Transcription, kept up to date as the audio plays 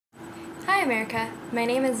Hi America, my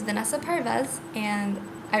name is Vanessa and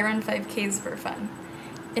I run 5Ks for fun.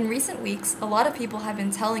 In recent weeks, a lot of people have been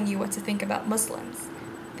telling you what to think about Muslims.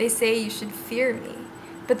 They say you should fear me,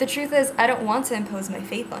 but the truth is I don't want to impose my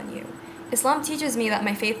faith on you. Islam teaches me that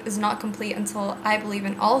my faith is not complete until I believe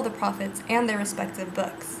in all of the prophets and their respective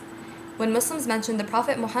books. When Muslims mention the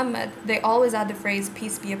Prophet Muhammad, they always add the phrase,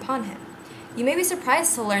 peace be upon him. You may be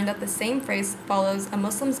surprised to learn that the same phrase follows a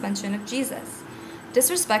Muslim's mention of Jesus.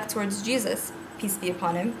 Disrespect towards Jesus, peace be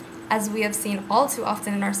upon him, as we have seen all too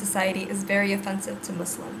often in our society, is very offensive to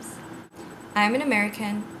Muslims. I am an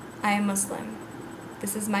American. I am Muslim.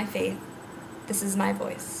 This is my faith. This is my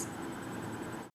voice.